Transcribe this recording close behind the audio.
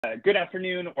Good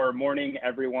afternoon or morning,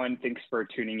 everyone. Thanks for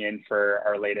tuning in for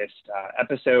our latest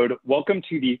episode. Welcome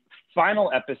to the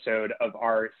final episode of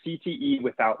our CTE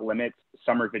Without Limits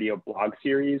summer video blog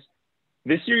series.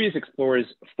 This series explores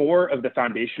 4 of the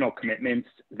foundational commitments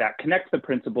that connect the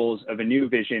principles of a new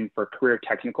vision for career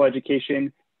technical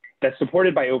education that's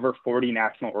supported by over 40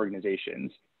 national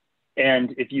organizations.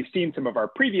 And if you've seen some of our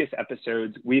previous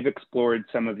episodes, we've explored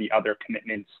some of the other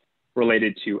commitments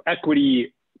related to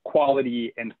equity,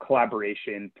 quality, and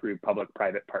collaboration through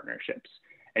public-private partnerships.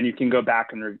 And you can go back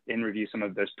and review some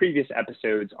of those previous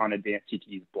episodes on Advanced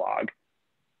CTE's blog.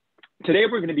 Today,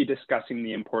 we're going to be discussing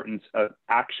the importance of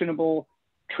actionable,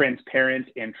 transparent,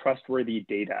 and trustworthy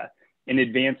data in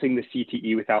advancing the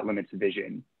CTE Without Limits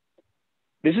vision.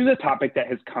 This is a topic that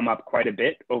has come up quite a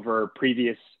bit over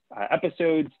previous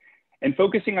episodes, and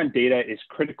focusing on data is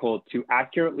critical to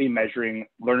accurately measuring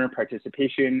learner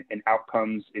participation and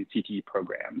outcomes in CTE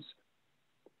programs.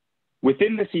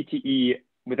 Within the CTE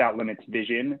Without Limits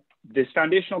vision, this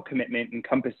foundational commitment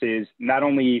encompasses not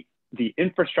only the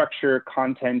infrastructure,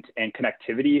 content, and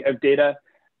connectivity of data,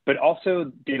 but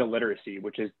also data literacy,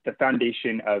 which is the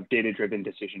foundation of data-driven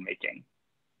decision-making.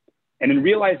 And in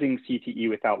realizing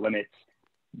CTE Without Limits,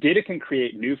 data can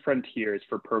create new frontiers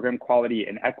for program quality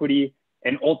and equity,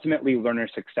 and ultimately learner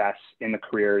success in the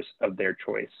careers of their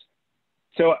choice.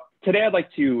 So today I'd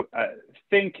like to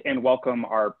thank and welcome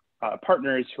our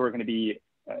partners who are going to be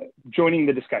joining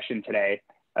the discussion today.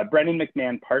 Brendan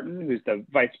McMahon-Parton, who's the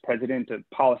Vice President of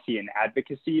Policy and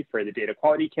Advocacy for the Data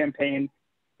Quality Campaign,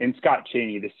 and Scott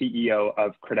Cheney, the CEO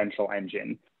of Credential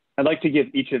Engine. I'd like to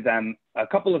give each of them a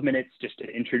couple of minutes just to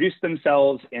introduce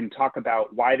themselves and talk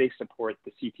about why they support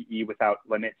the CTE Without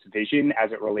Limits vision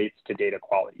as it relates to data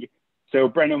quality. So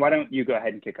Brendan, why don't you go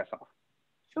ahead and kick us off?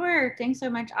 Sure. Thanks so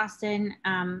much, Austin.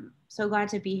 So glad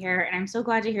to be here. And I'm so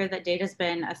glad to hear that data's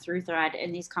been a through thread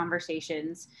in these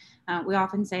conversations. We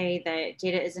often say that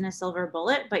data isn't a silver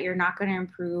bullet, but you're not going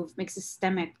to make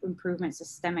systemic improvements,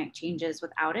 systemic changes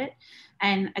without it.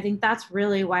 And I think that's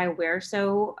really why we're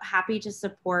so happy to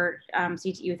support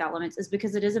CTE Without Limits, is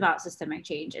because it is about systemic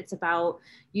change. It's about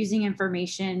using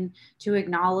information to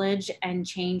acknowledge and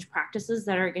change practices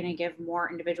that are going to give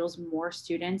more individuals, more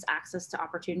students access to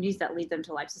opportunities that lead them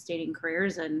to life-sustaining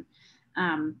careers. And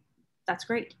that's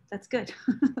great. That's good.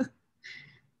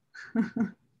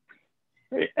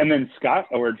 Great. And then Scott,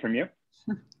 a word from you.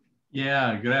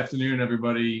 Yeah, good afternoon,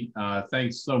 everybody.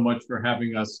 Thanks so much for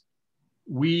having us.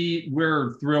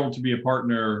 We're thrilled to be a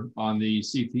partner on the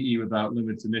CTE Without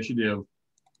Limits initiative.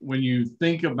 When you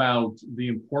think about the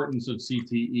importance of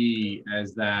CTE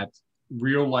as that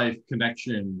real life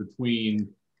connection between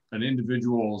an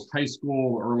individual's high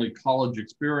school, early college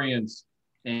experience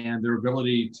and their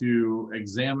ability to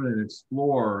examine and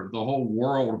explore the whole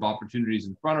world of opportunities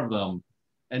in front of them,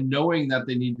 and knowing that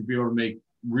they need to be able to make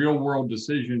real world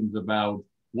decisions about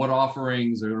what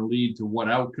offerings are going to lead to what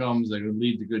outcomes, are going to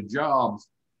lead to good jobs,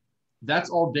 that's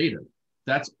all data.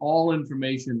 That's all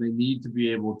information they need to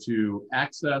be able to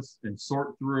access and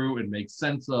sort through and make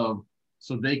sense of,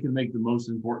 so they can make the most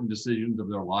important decisions of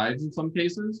their lives in some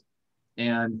cases.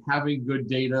 And having good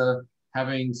data,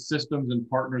 having systems and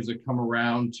partners that come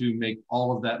around to make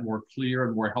all of that more clear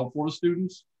and more helpful to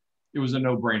students, it was a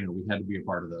no-brainer. We had to be a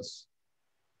part of this.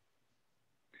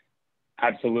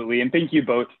 Absolutely, and thank you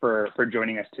both for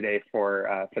joining us today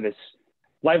for this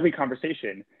lively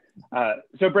conversation.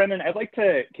 So Brendan, I'd like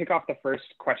to kick off the first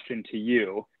question to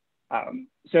you.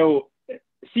 So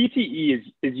CTE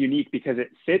is unique because it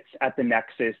sits at the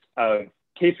nexus of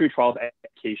K through 12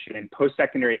 education,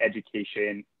 post-secondary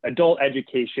education, adult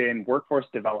education, workforce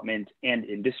development, and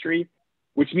industry,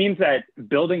 which means that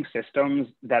building systems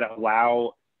that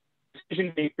allow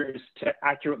decision makers to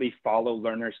accurately follow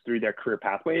learners through their career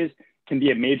pathways can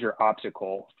be a major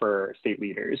obstacle for state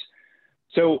leaders.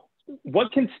 So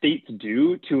what can states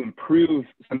do to improve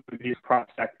some of these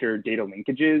cross-sector data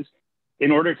linkages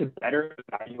in order to better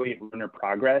evaluate learner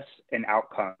progress and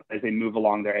outcomes as they move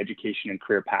along their education and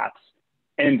career paths?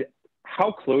 And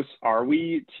how close are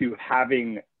we to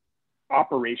having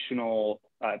operational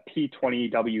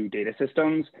P20W data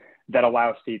systems that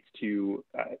allow states to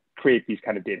create these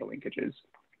kind of data linkages?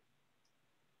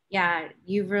 Yeah,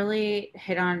 you've really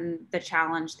hit on the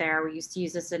challenge there. We used to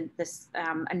use this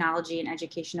analogy in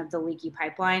education of the leaky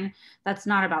pipeline. That's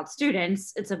not about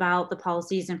students. It's about the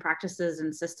policies and practices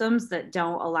and systems that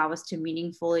don't allow us to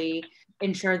meaningfully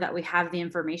ensure that we have the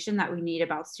information that we need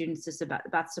about students to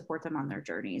support them on their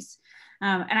journeys.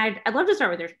 And I'd love to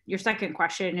start with your second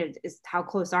question is how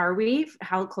close are we?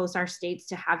 How close are states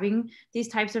to having these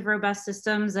types of robust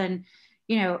systems? And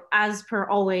you know, as per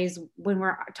always, when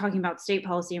we're talking about state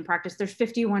policy and practice, there's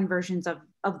 51 versions of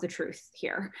the truth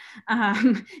here.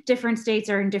 Different states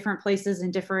are in different places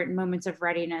and different moments of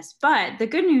readiness. But the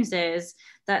good news is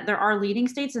that there are leading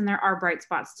states and there are bright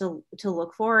spots to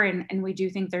look for. And we do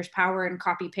think there's power in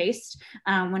copy paste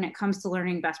when it comes to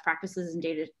learning best practices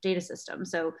in data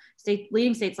systems. So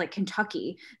leading states like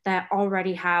Kentucky that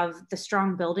already have the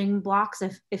strong building blocks,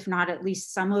 if not at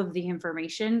least some of the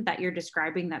information that you're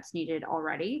describing that's needed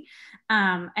already.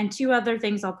 And two other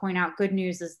things I'll point out, good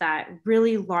news is that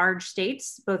really large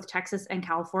states, both Texas and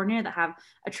California, that have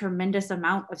a tremendous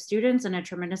amount of students and a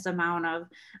tremendous amount of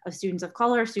students of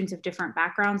color, students of different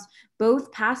backgrounds,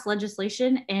 both passed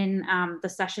legislation in the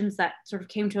sessions that sort of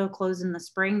came to a close in the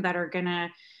spring that are gonna,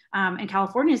 in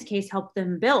California's case, help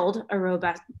them build a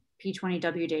robust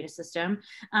P20W data system.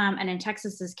 And in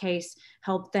Texas's case,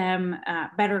 help them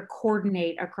better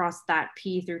coordinate across that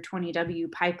P through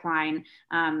 20W pipeline.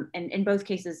 And in both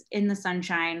cases, in the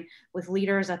sunshine, with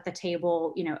leaders at the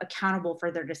table, you know, accountable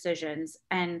for their decisions.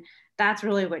 And that's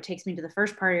really what takes me to the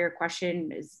first part of your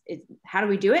question is how do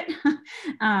we do it?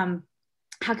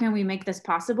 How can we make this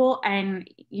possible? And,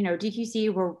 you know,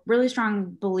 DQC, we're really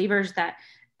strong believers that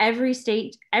every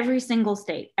state, every single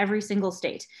state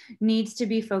needs to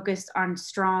be focused on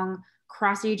strong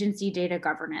cross-agency data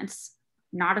governance.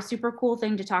 Not a super cool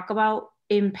thing to talk about,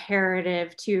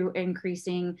 imperative to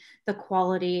increasing the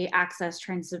quality, access,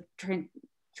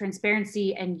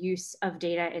 transparency and use of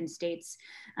data in states.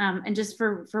 And just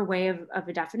for way of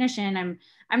a definition,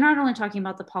 I'm not only talking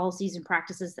about the policies and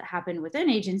practices that happen within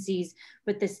agencies,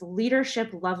 but this leadership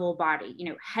level body, you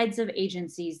know, heads of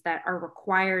agencies that are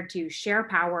required to share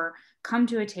power, come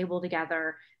to a table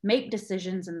together, make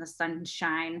decisions in the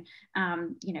sunshine,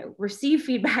 you know, receive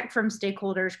feedback from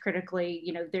stakeholders critically.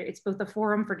 You know, it's both a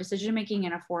forum for decision making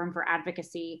and a forum for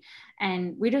advocacy.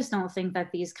 And we just don't think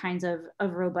that these kinds of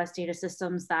robust data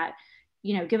systems that,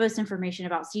 you know, give us information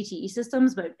about CTE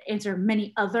systems, but answer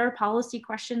many other policy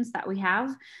questions that we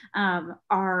have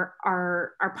are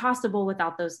possible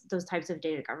without those types of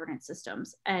data governance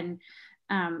systems. And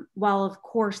while of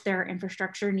course there are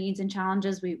infrastructure needs and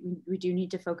challenges, we do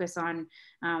need to focus on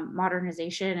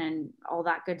modernization and all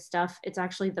that good stuff. It's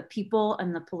actually the people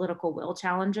and the political will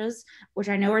challenges, which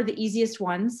I know are the easiest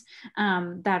ones,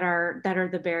 that are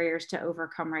the barriers to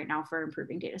overcome right now for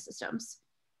improving data systems.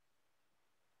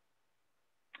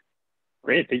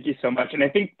 Great, thank you so much. And I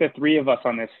think the three of us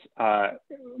on this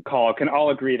call can all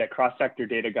agree that cross-sector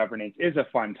data governance is a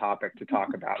fun topic to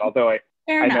talk about, although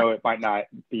I know it might not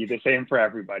be the same for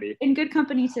everybody. In good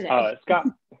company today. Scott,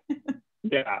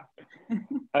 yeah.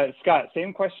 Scott,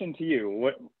 same question to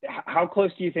you. How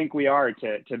close do you think we are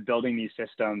to building these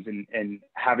systems and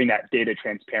having that data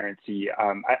transparency?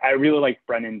 I really like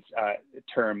Brennan's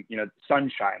term, you know,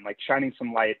 sunshine, like shining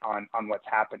some light on what's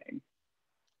happening.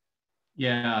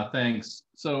 Yeah, thanks.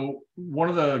 So one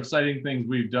of the exciting things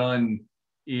we've done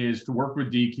is to work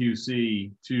with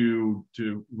DQC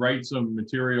to write some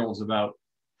materials about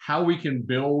how we can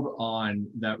build on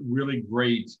that really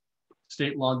great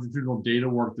state longitudinal data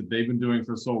work that they've been doing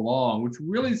for so long, which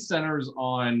really centers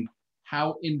on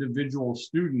how individual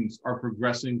students are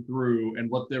progressing through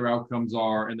and what their outcomes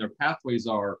are and their pathways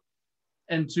are.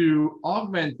 And to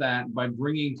augment that by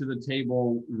bringing to the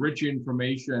table rich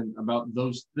information about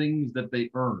those things that they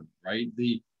earn, right?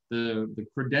 The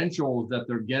credentials that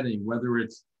they're getting, whether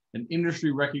it's an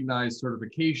industry recognized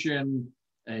certification,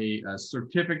 a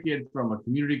certificate from a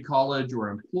community college or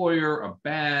employer, a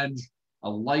badge, a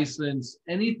license,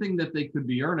 anything that they could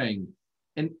be earning,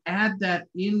 and add that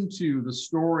into the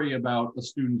story about a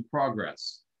student's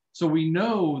progress. So we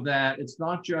know that it's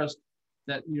not just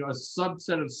that, you know, a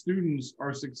subset of students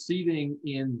are succeeding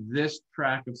in this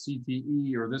track of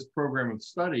CTE or this program of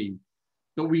study,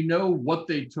 but we know what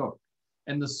they took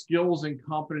and the skills and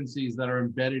competencies that are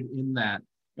embedded in that.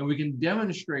 And we can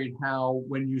demonstrate how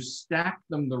when you stack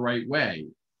them the right way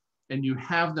and you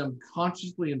have them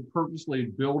consciously and purposely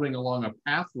building along a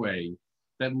pathway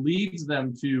that leads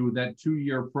them to that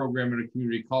 2-year program at a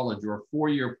community college or a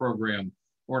 4-year program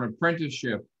or an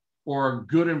apprenticeship or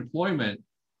good employment,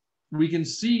 we can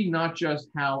see not just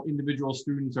how individual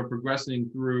students are progressing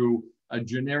through a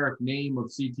generic name of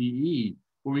CTE,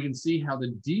 but we can see how the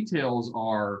details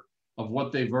are of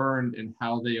what they've earned and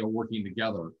how they are working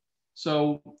together.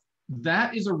 So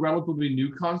that is a relatively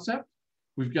new concept.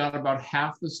 We've got about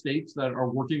half the states that are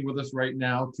working with us right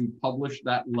now to publish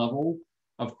that level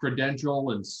of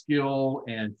credential and skill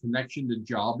and connection to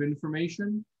job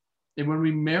information. And when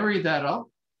we marry that up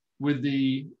with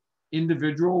the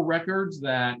individual records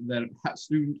that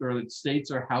students or that states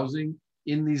are housing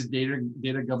in these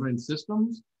data governance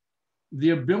systems,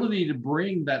 the ability to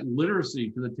bring that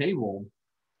literacy to the table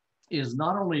is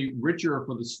not only richer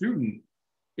for the student,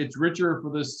 it's richer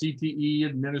for the CTE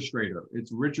administrator,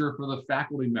 it's richer for the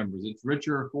faculty members, it's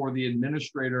richer for the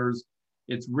administrators,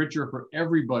 it's richer for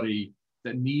everybody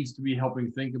that needs to be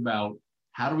helping think about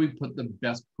how do we put the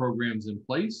best programs in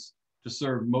place to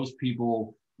serve most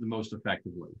people the most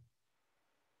effectively.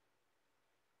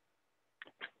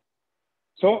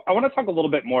 So I want to talk a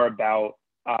little bit more about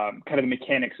kind of the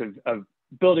mechanics of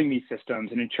building these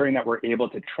systems and ensuring that we're able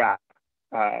to track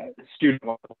students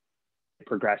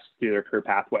progress through their career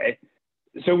pathway.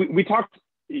 So we talked,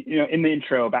 in the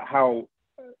intro about how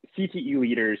CTE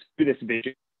leaders do this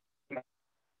vision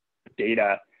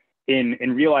data in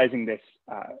realizing this,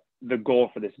 the goal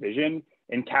for this vision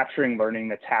in capturing learning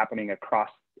that's happening across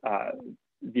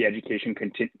the education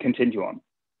continuum.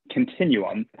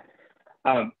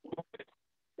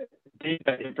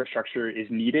 Data infrastructure is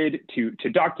needed to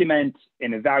document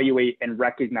and evaluate and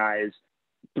recognize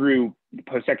through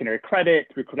post-secondary credit,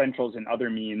 through credentials and other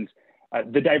means,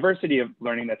 the diversity of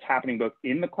learning that's happening both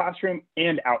in the classroom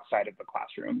and outside of the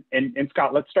classroom. And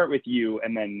Scott, let's start with you,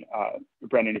 and then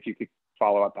Brendan, if you could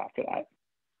follow up after that.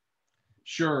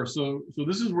 Sure. So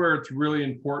this is where it's really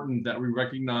important that we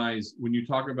recognize when you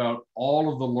talk about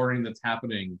all of the learning that's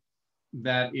happening,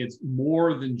 that it's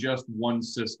more than just one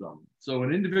system. So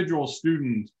an individual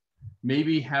student may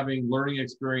be having learning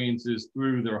experiences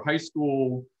through their high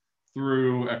school,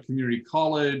 through a community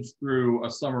college, through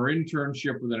a summer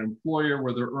internship with an employer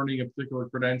where they're earning a particular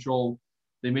credential.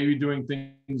 They may be doing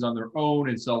things on their own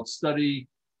and self-study.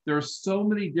 There are so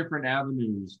many different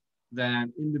avenues that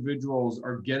individuals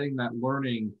are getting that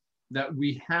learning that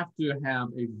we have to have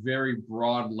a very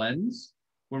broad lens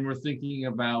when we're thinking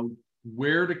about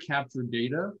where to capture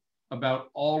data about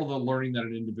all of the learning that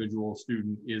an individual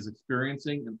student is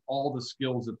experiencing and all the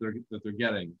skills that they're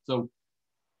getting. So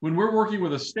when we're working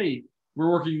with a state,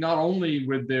 we're working not only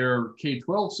with their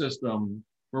K-12 system,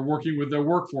 we're working with their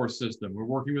workforce system, we're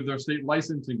working with their state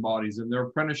licensing bodies and their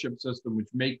apprenticeship system, which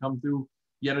may come through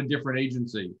yet a different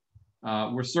agency.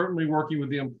 We're certainly working with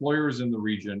the employers in the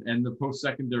region and the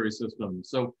post-secondary system.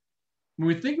 So when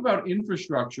we think about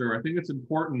infrastructure, I think it's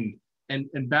important,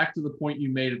 and back to the point you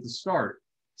made at the start,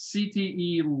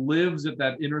 CTE lives at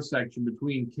that intersection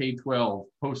between K-12,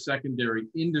 post-secondary,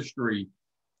 industry.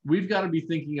 We've got to be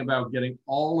thinking about getting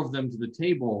all of them to the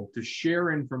table to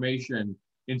share information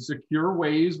in secure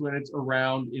ways when it's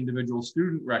around individual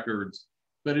student records,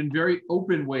 but in very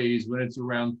open ways when it's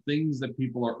around things that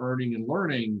people are earning and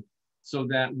learning, so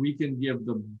that we can give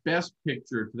the best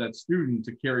picture to that student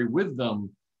to carry with them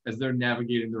as they're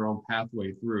navigating their own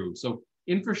pathway through. So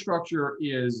infrastructure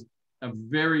is a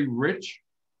very rich,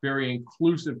 very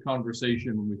inclusive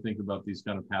conversation when we think about these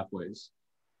kind of pathways.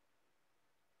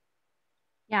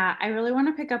 Yeah, I really want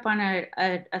to pick up on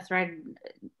a thread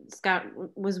Scott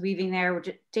was weaving there, which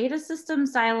data system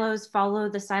silos follow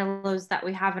the silos that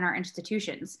we have in our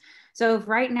institutions. So if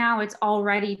right now it's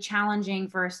already challenging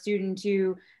for a student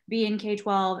to be in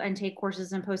K-12 and take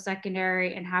courses in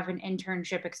post-secondary and have an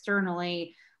internship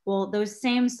externally, well, those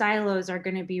same silos are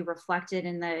going to be reflected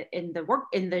in the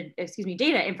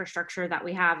data infrastructure that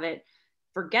we have at,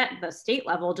 forget the state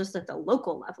level, just at the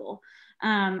local level.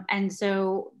 And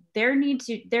so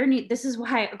this is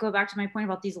why I go back to my point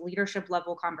about these leadership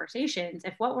level conversations.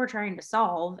 If what we're trying to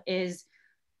solve is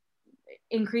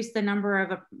increase the number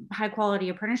of high quality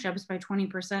apprenticeships by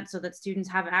 20% so that students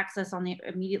have access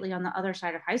immediately on the other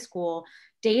side of high school,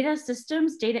 data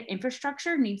systems, data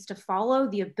infrastructure needs to follow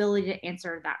the ability to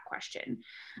answer that question.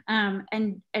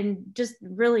 And just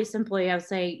really simply, I would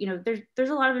say, there's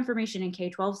a lot of information in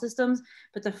K-12 systems,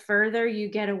 but the further you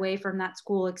get away from that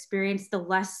school experience, the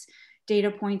less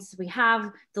data points we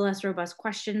have, the less robust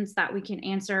questions that we can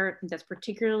answer. I think that's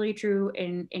particularly true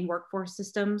in workforce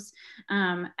systems.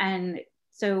 And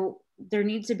so there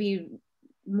needs to be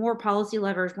more policy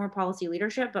levers, more policy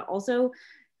leadership, but also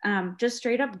just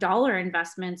straight up dollar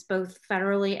investments, both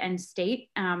federally and state,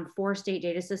 for state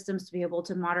data systems to be able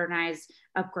to modernize,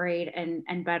 upgrade,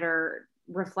 and better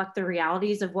reflect the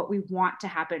realities of what we want to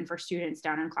happen for students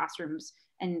down in classrooms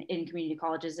and in community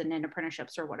colleges and in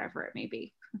apprenticeships or whatever it may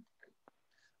be.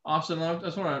 Austin, I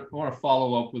just want to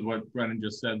follow up with what Brennan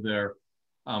just said there,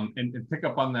 and pick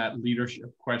up on that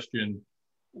leadership question.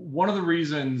 One of the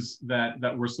reasons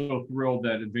that we're so thrilled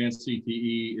that Advanced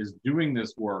CTE is doing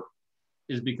this work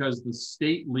is because the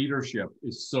state leadership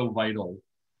is so vital.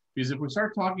 Because if we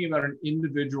start talking about an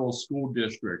individual school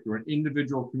district or an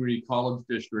individual community college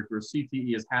district where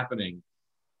CTE is happening,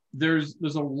 there's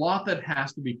a lot that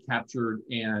has to be captured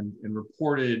and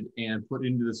reported and put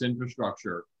into this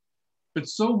infrastructure. But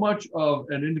so much of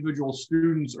an individual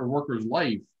student's or worker's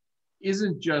life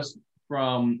isn't just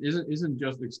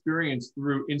experienced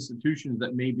through institutions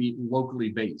that may be locally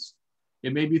based.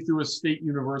 It may be through a state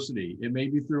university. It may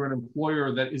be through an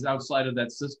employer that is outside of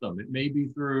that system. It may be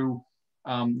through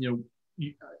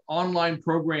online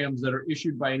programs that are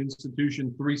issued by an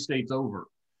institution 3 states over.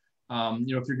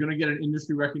 If you're going to get an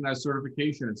industry recognized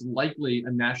certification, it's likely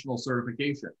a national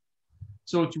certification.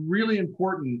 So it's really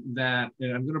important that,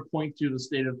 and I'm going to point to the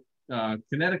state of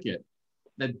Connecticut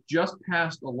that just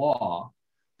passed a law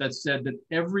that said that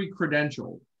every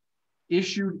credential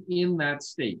issued in that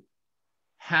state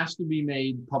has to be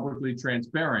made publicly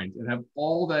transparent and have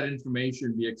all that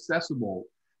information be accessible.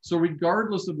 So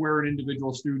regardless of where an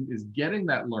individual student is getting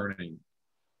that learning,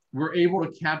 we're able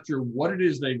to capture what it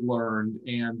is they've learned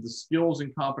and the skills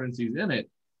and competencies in it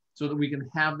so that we can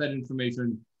have that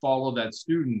information follow that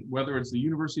student, whether it's the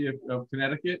University of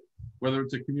Connecticut, whether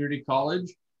it's a community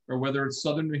college, or whether it's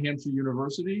Southern New Hampshire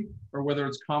University, or whether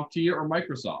it's CompTIA or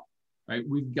Microsoft, right?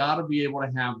 We've got to be able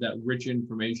to have that rich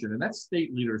information, and that's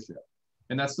state leadership.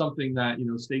 And that's something that,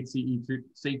 state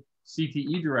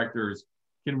CTE directors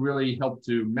can really help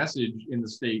to message in the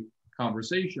state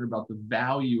conversation about the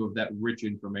value of that rich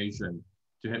information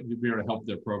to be able to help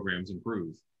their programs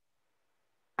improve.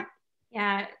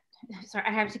 Yeah, sorry,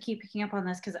 I have to keep picking up on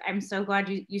this because I'm so glad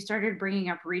you started bringing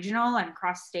up regional and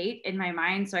cross state in my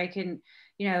mind, so I can,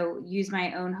 use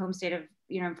my own home state of,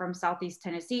 I'm from Southeast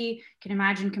Tennessee, can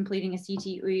imagine completing a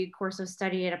CTE course of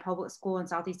study at a public school in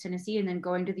Southeast Tennessee and then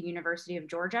going to the University of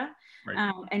Georgia.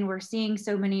 Right. And we're seeing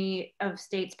so many of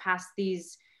states pass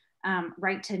these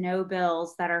right to know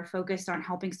bills that are focused on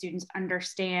helping students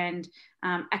understand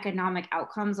economic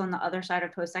outcomes on the other side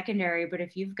of post-secondary. But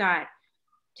if you've got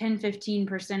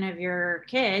 10-15% of your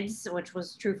kids, which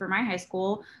was true for my high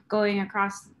school, going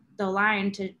across the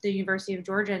line to the University of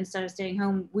Georgia instead of staying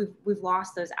home, we've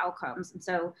lost those outcomes. And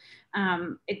so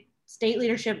state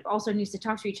leadership also needs to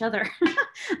talk to each other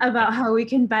about how we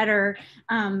can better,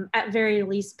 at very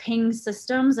least, ping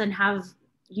systems and have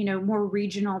more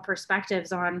regional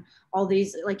perspectives on all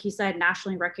these, like you said,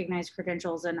 nationally recognized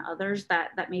credentials and others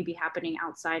that may be happening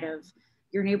outside of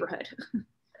your neighborhood.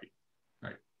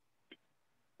 Right.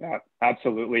 Yeah,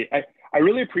 absolutely. I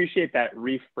really appreciate that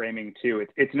reframing too.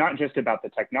 It's not just about the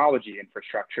technology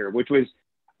infrastructure, which was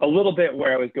a little bit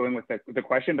where I was going with the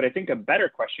question, but I think a better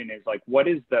question is like, what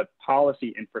is the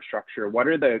policy infrastructure? What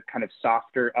are the kind of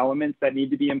softer elements that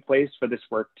need to be in place for this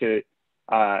work to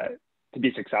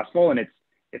be successful? And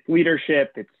it's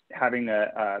leadership, it's having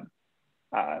a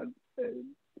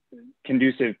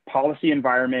conducive policy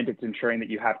environment, it's ensuring that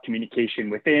you have communication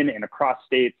within and across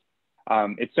states.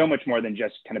 It's so much more than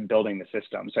just kind of building the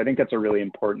system. So I think that's a really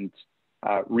important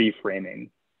reframing.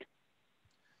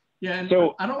 Yeah, and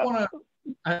so I don't want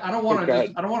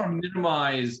to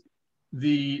minimize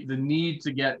the need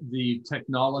to get the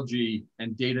technology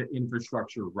and data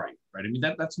infrastructure right. I mean,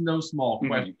 that's no small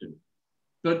question. Mm-hmm.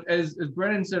 But as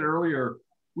Brennan said earlier,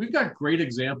 we've got great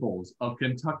examples of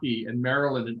Kentucky and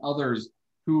Maryland and others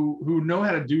who know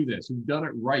how to do this, who've done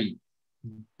it right.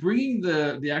 Bringing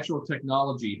the actual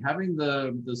technology, having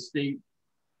the state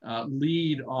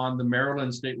lead on the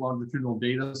Maryland State Longitudinal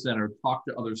Data Center talk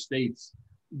to other states,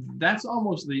 that's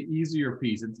almost the easier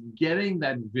piece. It's getting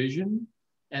that vision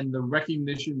and the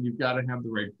recognition you've got to have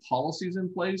the right policies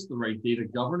in place, the right data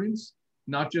governance,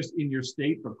 not just in your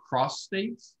state, but cross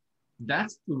states.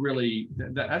 That's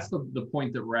the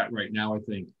point that we're at right now, I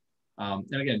think.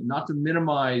 And again, not to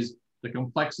minimize the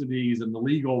complexities and the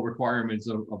legal requirements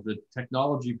of the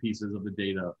technology pieces of the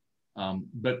data.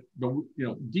 But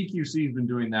DQC has been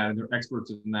doing that and they're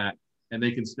experts in that, and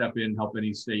they can step in, help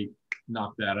any state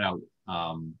knock that out.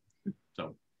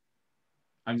 So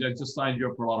I just signed you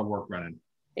up for a lot of work, Brennan.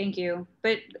 Thank you.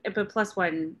 But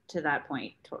 +1 to that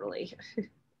point, totally.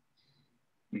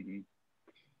 Mm-hmm.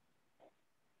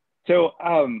 So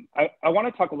I want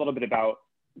to talk a little bit about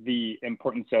the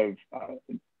importance of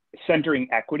centering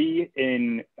equity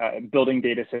in building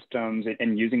data systems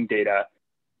and using data,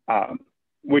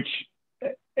 which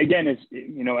again is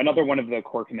another one of the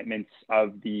core commitments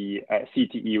of the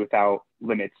CTE Without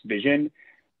Limits vision.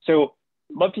 So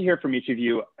love to hear from each of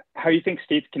you how you think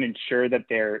states can ensure that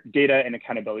their data and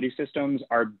accountability systems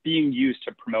are being used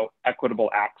to promote equitable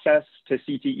access to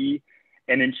CTE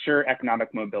and ensure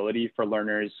economic mobility for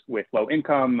learners with low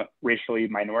income, racially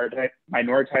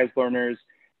minoritized learners,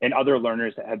 and other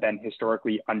learners that have been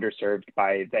historically underserved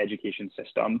by the education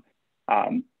system.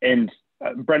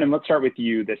 Brennan, let's start with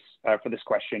you for this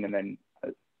question, and then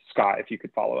Scott, if you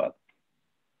could follow up.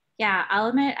 Yeah, I'll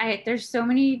admit there's so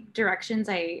many directions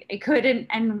I could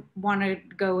and want to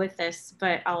go with this,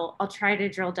 but I'll try to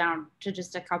drill down to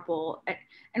just a couple.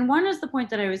 And one is the point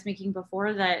that I was making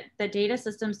before, that the data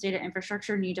systems, data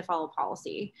infrastructure need to follow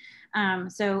policy.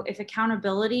 So if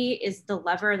accountability is the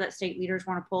lever that state leaders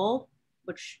want to pull,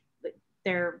 which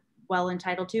they're well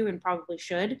entitled to and probably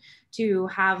should, to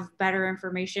have better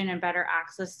information and better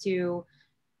access to,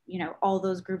 all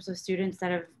those groups of students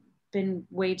that have been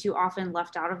way too often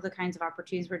left out of the kinds of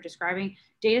opportunities we're describing,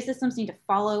 data systems need to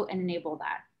follow and enable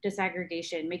that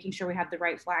disaggregation, making sure we have the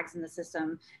right flags in the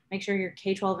system, make sure your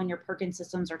K-12 and your Perkins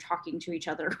systems are talking to each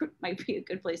other might be a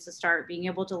good place to start, being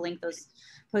able to link those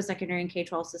post-secondary and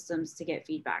K-12 systems to get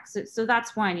feedback. So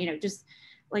that's one, just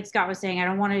like Scott was saying, I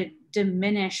don't want to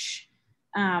diminish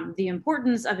the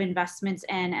importance of investments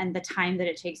and the time that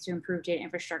it takes to improve data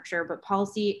infrastructure, but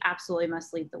policy absolutely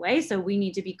must lead the way. So we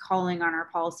need to be calling on our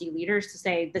policy leaders to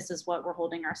say, this is what we're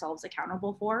holding ourselves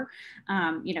accountable for.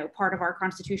 Part of our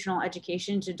constitutional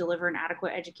education to deliver an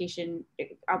adequate education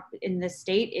in this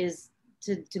state is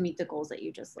to meet the goals that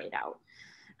you just laid out.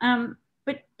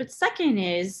 But second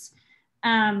is,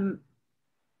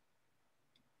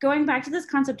 going back to this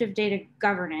concept of data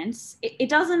governance, it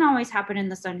doesn't always happen in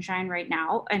the sunshine right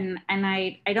now. And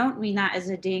I don't mean that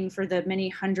as a ding for the many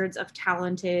hundreds of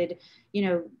talented,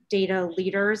 data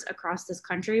leaders across this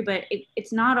country, but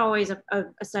it's not always a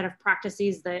set of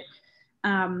practices that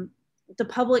the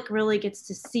public really gets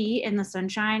to see in the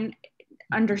sunshine,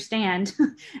 understand,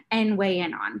 and weigh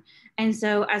in on. And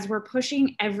so as we're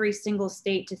pushing every single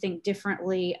state to think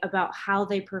differently about how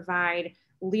they provide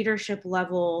leadership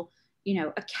level,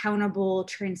 accountable,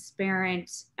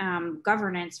 transparent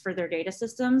governance for their data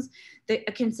systems,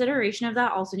 a consideration of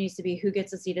that also needs to be who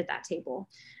gets a seat at that table.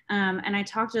 And I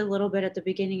talked a little bit at the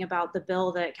beginning about the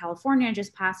bill that California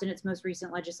just passed in its most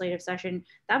recent legislative session.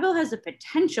 That bill has the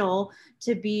potential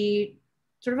to be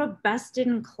sort of a best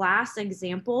in class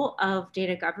example of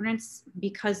data governance,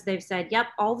 because they've said, yep,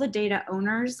 all the data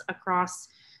owners across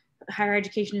higher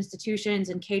education institutions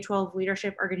and K-12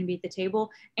 leadership are going to be at the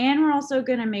table. And we're also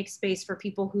going to make space for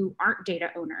people who aren't data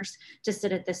owners to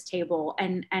sit at this table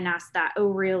and ask that, oh,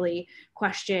 really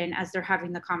question as they're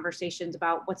having the conversations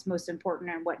about what's most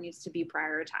important and what needs to be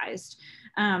prioritized.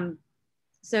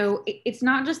 So it's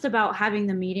not just about having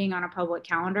the meeting on a public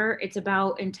calendar. It's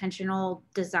about intentional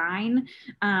design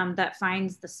that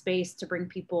finds the space to bring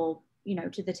people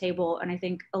to the table. And I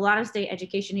think a lot of state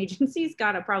education agencies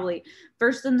got a probably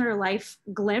first in their life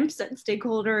glimpse at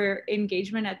stakeholder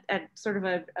engagement at sort of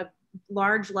a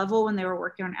large level when they were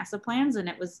working on ESSA plans, and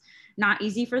it was not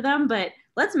easy for them, but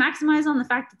let's maximize on the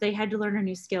fact that they had to learn a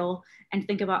new skill and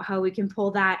think about how we can pull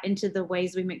that into the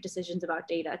ways we make decisions about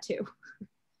data too.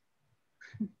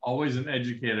 Always an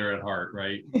educator at heart,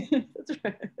 right? That's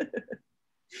right.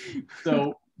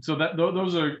 So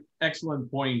those are excellent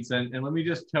points. And let me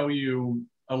just tell you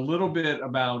a little bit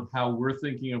about how we're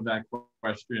thinking of that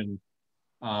question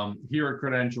here at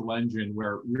Credential Engine,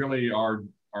 where really our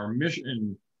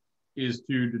mission is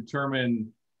to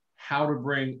determine how to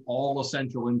bring all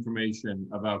essential information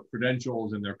about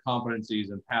credentials and their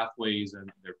competencies and pathways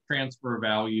and their transfer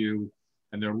value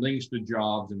and their links to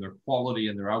jobs and their quality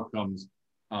and their outcomes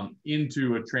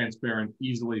into a transparent,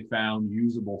 easily found,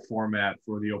 usable format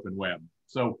for the open web.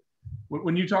 So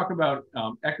when you talk about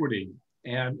equity,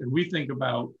 and we think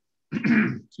about,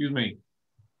 excuse me,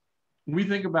 we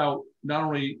think about not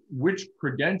only which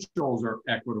credentials are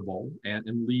equitable and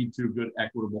lead to good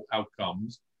equitable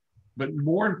outcomes, but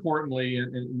more importantly,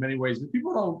 in many ways,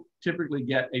 people don't typically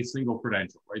get a single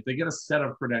credential, right? They get a set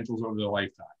of credentials over their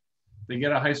lifetime. They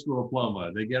get a high school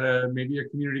diploma, they get maybe a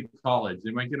community college,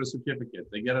 they might get a certificate,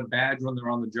 they get a badge when they're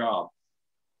on the job.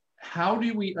 How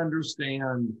do we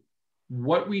understand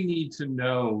what we need to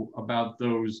know about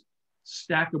those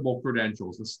stackable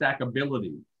credentials, the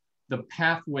stackability, the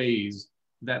pathways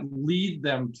that lead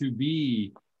them to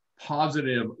be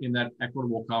positive in that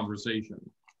equitable conversation?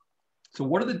 So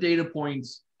what are the data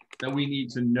points that we need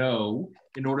to know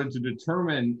in order to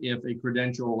determine if a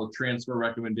credential, a transfer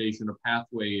recommendation, a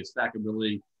pathway, a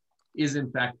stackability is in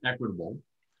fact equitable?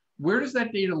 Where does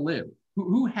that data live?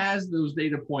 Who has those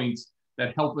data points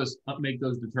that help us make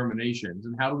those determinations?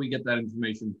 And how do we get that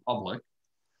information public?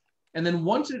 And then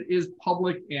once it is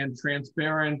public and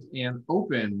transparent and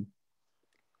open,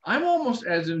 I'm almost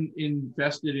as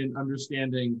invested in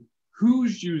understanding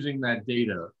who's using that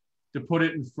data to put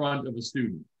it in front of a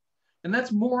student. And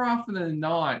that's more often than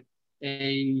not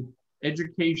a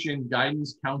education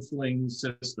guidance counseling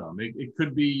system. It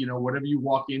could be, whatever you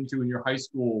walk into in your high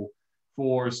school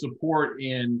for support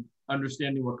in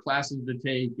understanding what classes to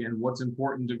take and what's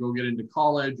important to go get into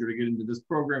college or to get into this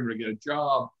program or to get a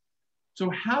job. So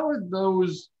how are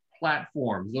those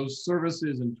platforms, those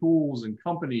services and tools and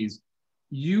companies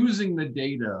using the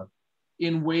data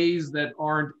in ways that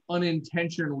aren't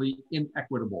unintentionally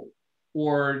inequitable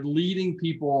or leading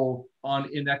people on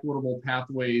inequitable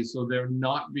pathways so they're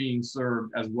not being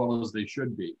served as well as they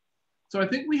should be? So I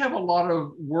think we have a lot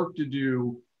of work to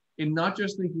do in not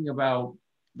just thinking about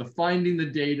the finding the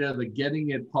data, the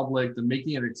getting it public, the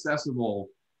making it accessible,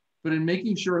 but in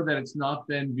making sure that it's not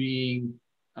then being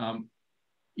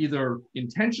either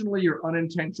intentionally or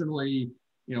unintentionally,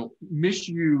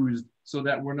 misused, so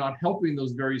that we're not helping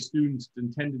those very students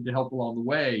intended to help along the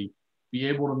way be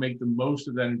able to make the most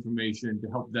of that information to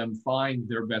help them find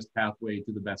their best pathway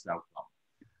to the best outcome.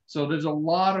 So there's a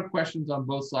lot of questions on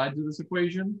both sides of this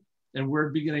equation, and we're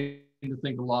beginning to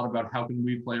think a lot about how can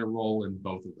we play a role in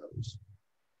both of those.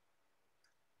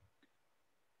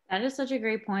 That is such a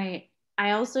great point.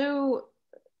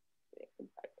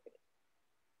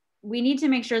 We need to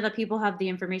make sure that people have the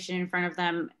information in front of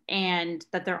them and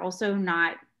that they're also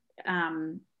not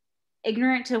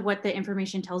ignorant to what the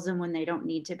information tells them when they don't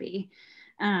need to be.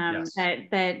 Yes.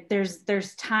 That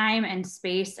there's time and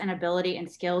space and ability and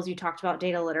skills. You talked about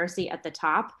data literacy at the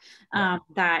top,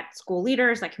 that school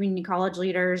leaders, that community college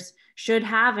leaders should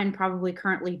have and probably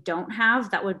currently don't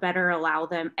have, that would better allow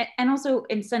them, and also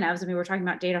incentives. I mean, we're talking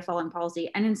about data following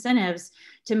policy and incentives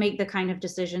to make the kind of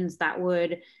decisions that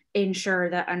would ensure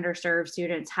that underserved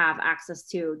students have access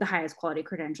to the highest quality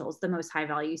credentials, the most high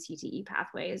value CTE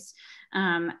pathways.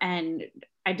 And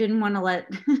I didn't want to let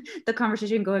the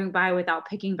conversation going by without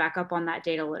picking back up on that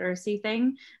data literacy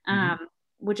thing,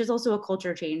 which is also a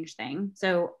culture change thing.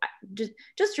 So just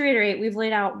to reiterate, we've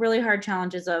laid out really hard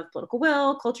challenges of political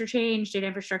will, culture change, data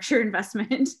infrastructure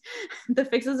investment. The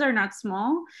fixes are not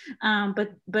small,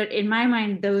 but in my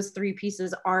mind, those three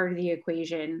pieces are the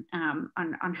equation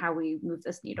on how we move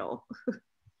this needle.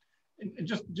 And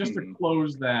just to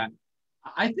close that,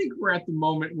 I think we're at the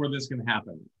moment where this can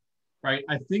happen, right?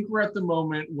 I think we're at the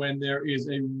moment when there is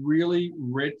a really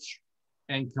rich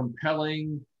and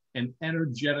compelling and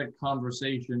energetic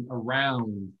conversation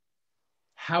around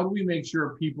how do we make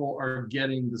sure people are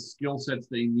getting the skill sets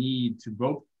they need to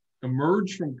both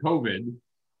emerge from COVID,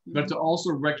 but to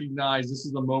also recognize this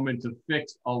is the moment to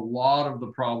fix a lot of the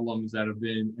problems that have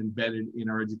been embedded in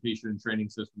our education and training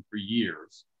system for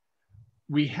years.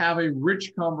 We have a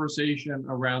rich conversation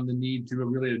around the need to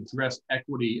really address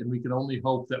equity, and we can only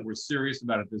hope that we're serious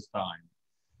about it this time.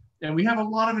 And we have a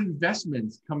lot of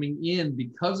investments coming in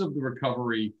because of the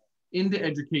recovery into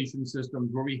education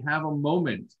systems where we have a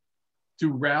moment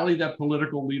to rally that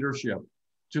political leadership,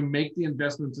 to make the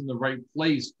investments in the right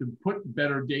place, to put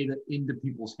better data into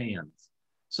people's hands.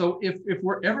 So if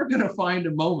we're ever going to find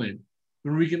a moment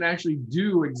when we can actually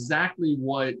do exactly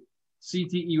what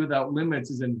CTE Without Limits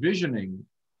is envisioning,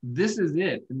 this is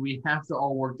it. And we have to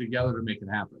all work together to make it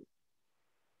happen.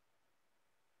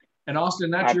 And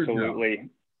Austin, that's Absolutely.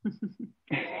 Your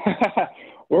job.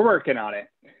 We're working on it.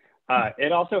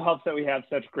 It also helps that we have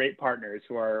such great partners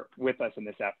who are with us in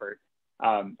this effort.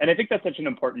 And I think that's such an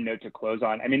important note to close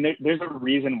on. I mean, there's a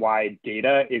reason why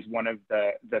data is one of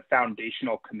the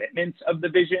foundational commitments of the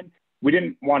vision. We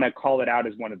didn't want to call it out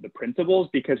as one of the principles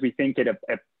because we think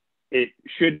it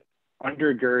should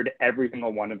undergird every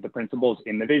single one of the principles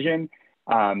in the vision,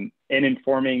 and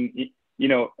informing,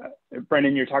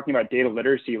 Brendan, you're talking about data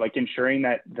literacy, like ensuring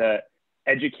that the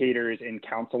educators and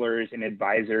counselors and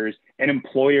advisors and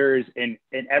employers and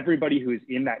everybody who's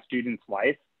in that student's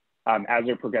life as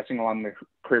they're progressing along the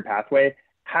career pathway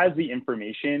has the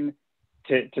information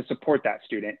to support that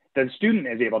student. The student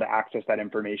is able to access that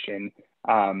information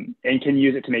and can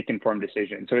use it to make informed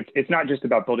decisions. So it's not just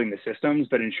about building the systems,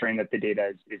 but ensuring that the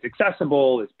data is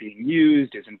accessible, is being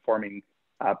used, is informing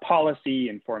policy,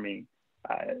 informing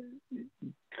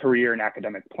career and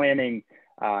academic planning,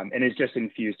 and is just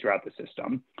infused throughout the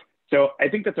system. So I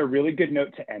think that's a really good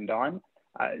note to end on.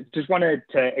 Just wanted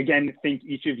to, again, thank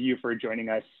each of you for joining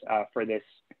us for this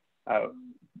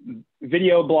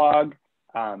video blog.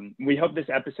 We hope this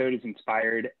episode has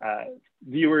inspired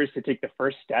viewers to take the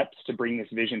first steps to bring this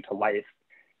vision to life.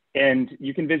 And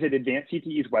you can visit Advanced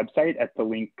CTE's website at the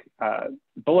link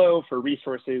below for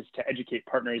resources to educate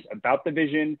partners about the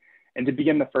vision and to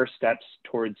begin the first steps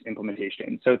towards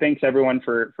implementation. So thanks everyone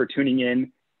for tuning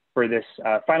in for this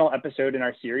final episode in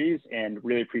our series, and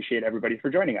really appreciate everybody for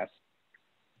joining us.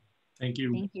 Thank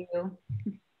you. Thank you.